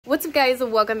What's up guys,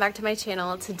 welcome back to my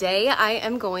channel. Today I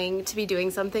am going to be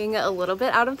doing something a little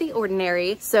bit out of the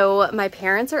ordinary. So my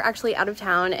parents are actually out of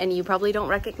town and you probably don't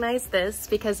recognize this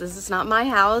because this is not my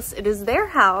house, it is their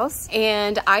house.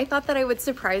 And I thought that I would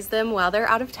surprise them while they're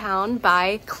out of town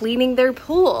by cleaning their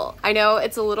pool. I know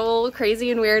it's a little crazy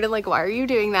and weird and like, why are you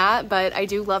doing that? But I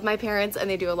do love my parents and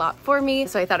they do a lot for me.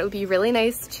 So I thought it would be really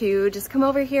nice to just come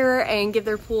over here and give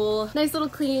their pool a nice little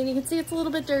clean. You can see it's a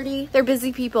little bit dirty. They're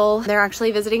busy people. They're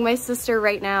actually visiting my sister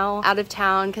right now out of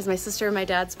town because my sister and my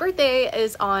dad's birthday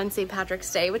is on St.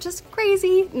 Patrick's Day, which is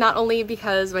crazy. Not only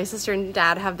because my sister and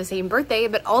dad have the same birthday,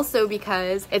 but also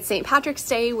because it's St. Patrick's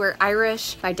Day. We're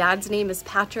Irish. My dad's name is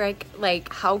Patrick.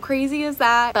 Like, how crazy is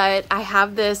that? But I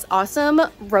have this awesome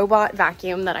robot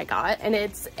vacuum that I got, and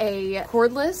it's a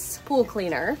cordless pool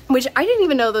cleaner, which I didn't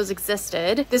even know those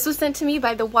existed. This was sent to me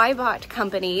by the Ybot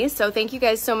company. So thank you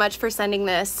guys so much for sending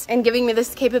this and giving me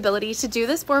this capability to do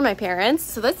this for my parents.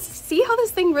 So let's see how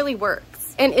this thing really works.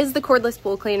 And is the cordless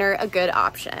pool cleaner a good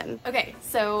option? Okay,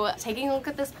 so taking a look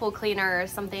at this pool cleaner,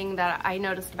 something that I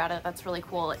noticed about it that's really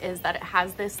cool is that it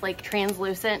has this like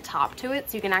translucent top to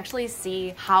it, so you can actually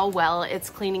see how well it's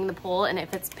cleaning the pool and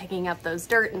if it's picking up those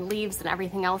dirt and leaves and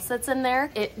everything else that's in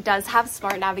there. It does have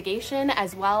smart navigation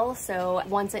as well, so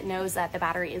once it knows that the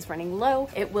battery is running low,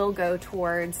 it will go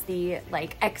towards the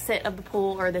like exit of the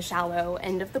pool or the shallow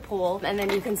end of the pool. And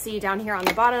then you can see down here on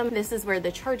the bottom, this is where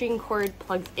the charging cord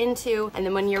plugs into, and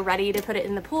then when you're ready to put it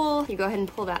in the pool, you go ahead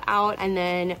and pull that out and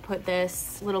then put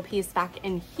this little piece back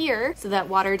in here so that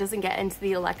water doesn't get into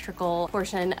the electrical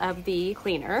portion of the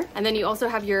cleaner. And then you also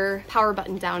have your power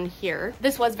button down here.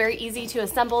 This was very easy to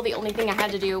assemble. The only thing I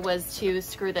had to do was to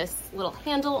screw this little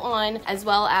handle on, as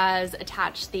well as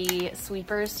attach the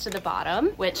sweepers to the bottom,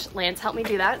 which Lance helped me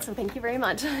do that. So thank you very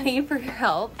much for your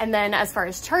help. And then as far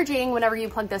as charging, whenever you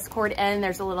plug this cord in,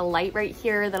 there's a little light right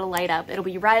here that'll light up. It'll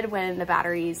be red when the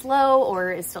battery's low or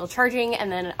is still charging,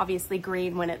 and then obviously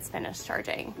green when it's finished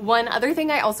charging. One other thing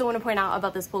I also want to point out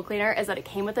about this pool cleaner is that it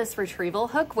came with this retrieval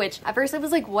hook, which at first I was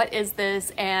like, what is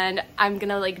this? And I'm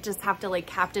gonna like just have to like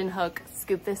captain hook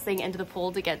scoop this thing into the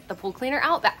pool to get the pool cleaner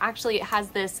out. But actually it has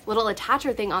this little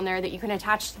attacher thing on there that you can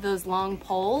attach to those long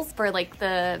poles for like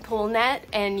the pool net,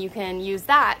 and you can use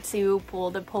that to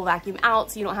pull the pool vacuum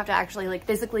out, so you don't have to actually like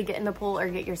physically get in the pool or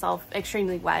get yourself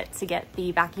extremely wet to get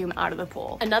the vacuum out of the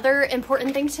pool. Another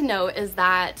important thing to note is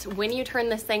that when you turn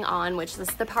this thing on, which this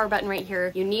is the power button right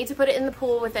here, you need to put it in the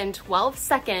pool within 12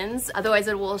 seconds, otherwise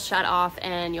it will shut off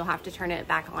and you'll have to turn it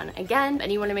back on again.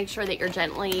 And you want to make sure that you're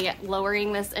gently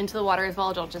lowering this into the water as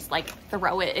well. Don't just like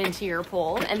throw it into your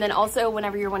pool. And then also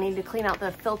whenever you're wanting to clean out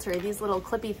the filter, these little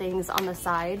clippy things on the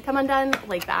side come undone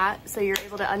like that, so you're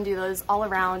able to undo those all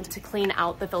around to clean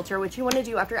out the filter, which you want to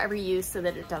do after every use so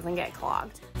that it doesn't get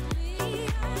clogged.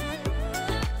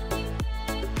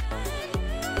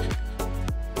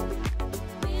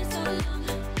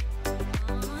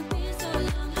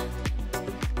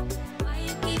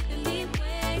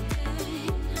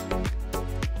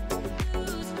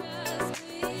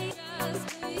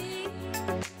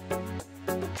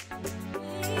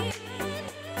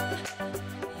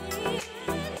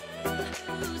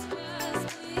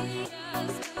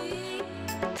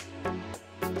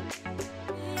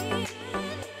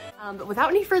 But without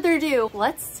any further ado,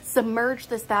 let's submerge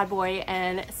this bad boy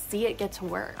and see it get to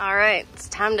work. All right, it's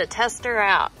time to test her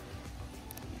out.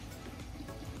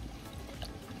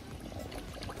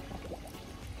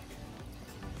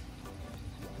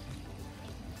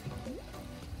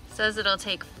 Says it'll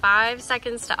take 5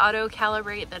 seconds to auto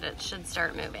calibrate, that it should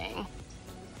start moving.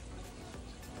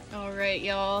 All right,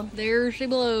 y'all, there she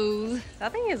blows.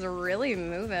 That thing is really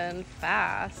moving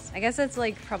fast. I guess it's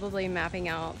like probably mapping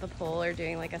out the pool or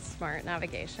doing like a smart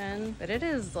navigation, but it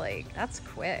is like, that's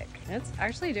quick. It's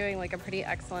actually doing like a pretty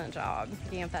excellent job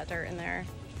picking up that dirt in there.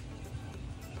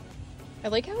 I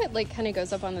like how it like kind of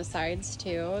goes up on the sides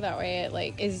too. That way it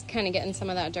like is kind of getting some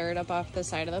of that dirt up off the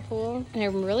side of the pool. And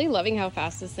I'm really loving how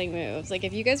fast this thing moves. Like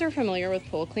if you guys are familiar with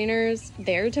pool cleaners,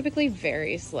 they're typically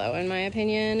very slow in my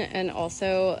opinion. And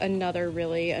also another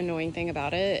really annoying thing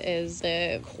about it is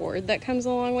the cord that comes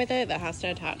along with it that has to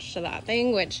attach to that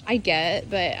thing, which I get,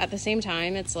 but at the same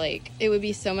time, it's like, it would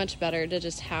be so much better to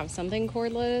just have something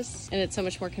cordless and it's so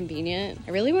much more convenient. I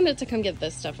really wanted to come get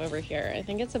this stuff over here. I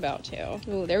think it's about to.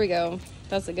 Ooh, there we go.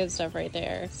 That's the good stuff right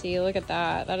there. See, look at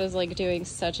that. That is like doing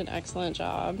such an excellent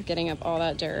job getting up all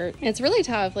that dirt. It's really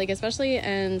tough, like especially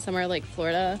in somewhere like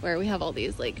Florida where we have all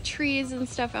these like trees and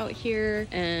stuff out here,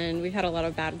 and we've had a lot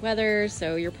of bad weather,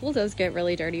 so your pool does get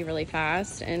really dirty really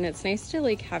fast, and it's nice to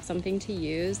like have something to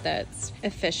use that's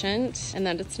efficient and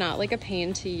that it's not like a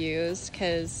pain to use,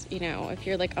 because you know, if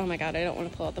you're like, oh my god, I don't want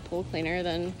to pull out the pool cleaner,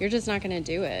 then you're just not going to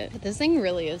do it. But this thing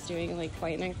really is doing like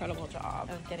quite an incredible job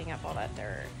of getting up all that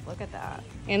dirt. Look at that.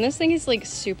 And this thing is like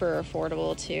super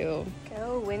affordable too.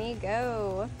 Go Winnie,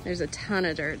 go. There's a ton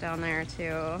of dirt down there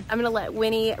too. I'm gonna let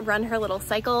Winnie run her little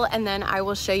cycle, and then I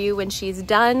will show you when she's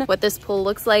done what this pool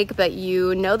looks like. But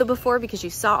you know the before because you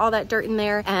saw all that dirt in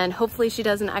there, and hopefully she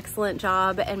does an excellent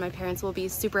job, and my parents will be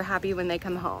super happy when they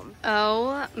come home.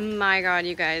 Oh my god,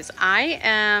 you guys, I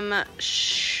am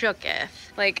shooketh.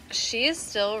 Like, she is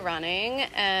still running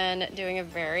and doing a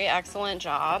very excellent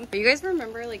job. You guys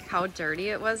remember like how dirty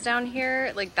it was down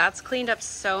here? Like, that's cleaned up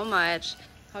so much.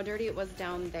 How dirty it was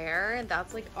down there,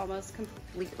 that's like almost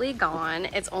completely gone.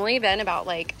 It's only been about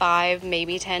like 5,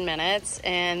 maybe 10 minutes,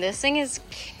 and this thing is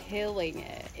killing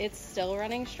it. It's still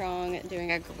running strong,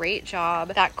 doing a great job.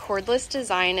 That cordless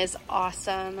design is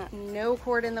awesome. No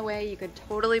cord in the way. You could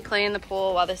totally play in the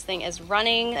pool while this thing is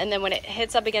running, and then when it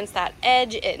hits up against that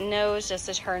edge, it knows just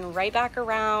to turn right back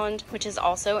around, which is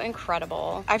also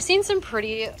incredible. I've seen some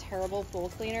pretty terrible pool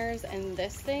cleaners, and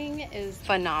this thing is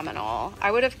phenomenal.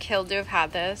 I would have killed to have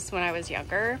had this when I was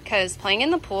younger, because playing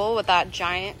in the pool with that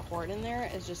giant cord in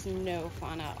there is just no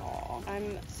fun at all.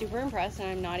 I'm super impressed, and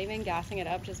I'm not even gassing it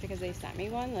up just because they sent me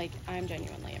one. Like, I'm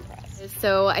genuinely impressed.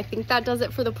 So I think that does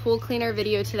it for the pool cleaner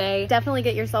video today. Definitely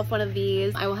get yourself one of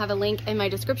these. I will have a link in my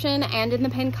description and in the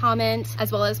pinned comment,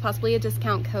 as well as possibly a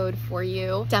discount code for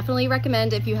you. Definitely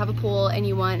recommend if you have a pool and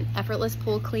you want effortless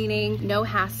pool cleaning, no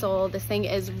hassle. This thing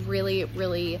is really,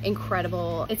 really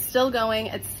incredible. It's still going,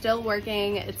 it's still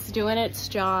working, it's doing its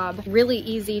job. Really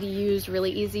easy to use,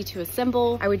 really easy to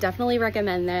assemble. I would definitely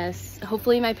recommend this.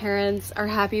 Hopefully my parents are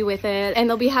happy with it, and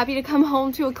they'll be happy to come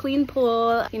home to a clean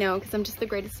pool, you know, because I'm just the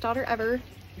greatest daughter ever.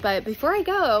 But before I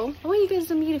go, I want you guys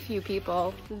to meet a few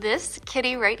people. This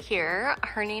kitty right here,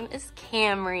 her name is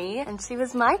Camry, and she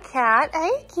was my cat.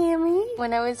 Hey, Camry.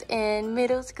 When I was in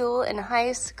middle school and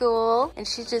high school, and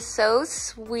she's just so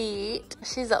sweet.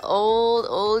 She's an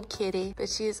old kitty, but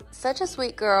she's such a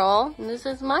sweet girl. And this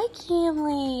is my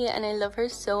Camry, and I love her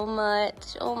so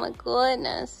much. Oh my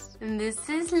goodness. And this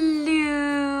is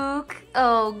Luke.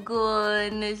 Oh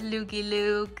goodness, Lukey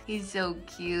Luke. He's so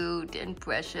cute and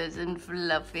precious and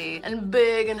fluffy and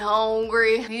big and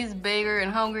hungry. He's bigger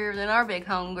and hungrier than our big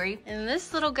hungry. And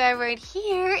this little guy right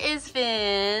here is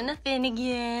Finn.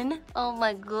 Finnegan. Oh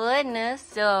my goodness,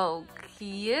 so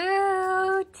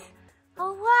cute.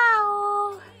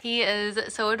 Oh wow. He is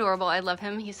so adorable. I love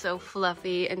him. He's so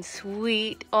fluffy and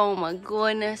sweet. Oh my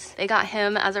goodness. They got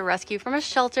him as a rescue from a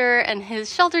shelter, and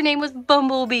his shelter name was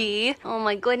Bumblebee. Oh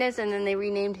my goodness. And then they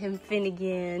renamed him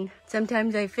Finnegan.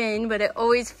 Sometimes I Finn, but I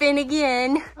always Finn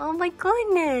again. Oh my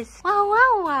goodness. Wow,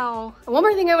 wow, wow. One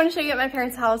more thing I want to show you at my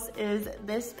parents' house is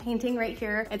this painting right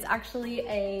here. It's actually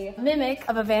a mimic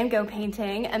of a Van Gogh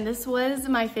painting, and this was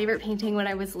my favorite painting when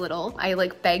I was little. I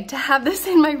like begged to have this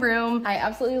in my room. I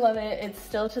absolutely love it. It's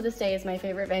still to this day is my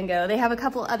favorite Van Gogh. They have a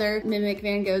couple other mimic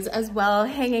Van Goghs as well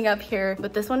hanging up here,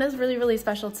 but this one is really, really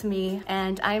special to me,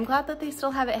 and I am glad that they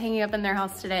still have it hanging up in their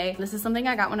house today. This is something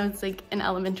I got when I was like in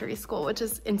elementary school, which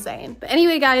is insane. But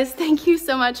anyway, guys, thank you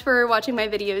so much for watching my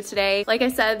video today. Like I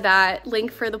said, that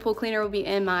link for the pool cleaner will be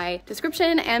in my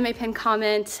description and my pinned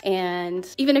comment. And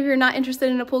even if you're not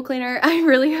interested in a pool cleaner, I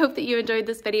really hope that you enjoyed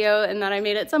this video and that I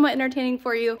made it somewhat entertaining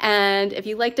for you. And if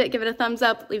you liked it, give it a thumbs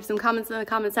up, leave some comments in the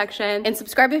comment section, and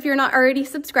subscribe if you're not already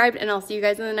subscribed. And I'll see you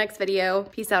guys in the next video.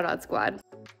 Peace out, Odd Squad.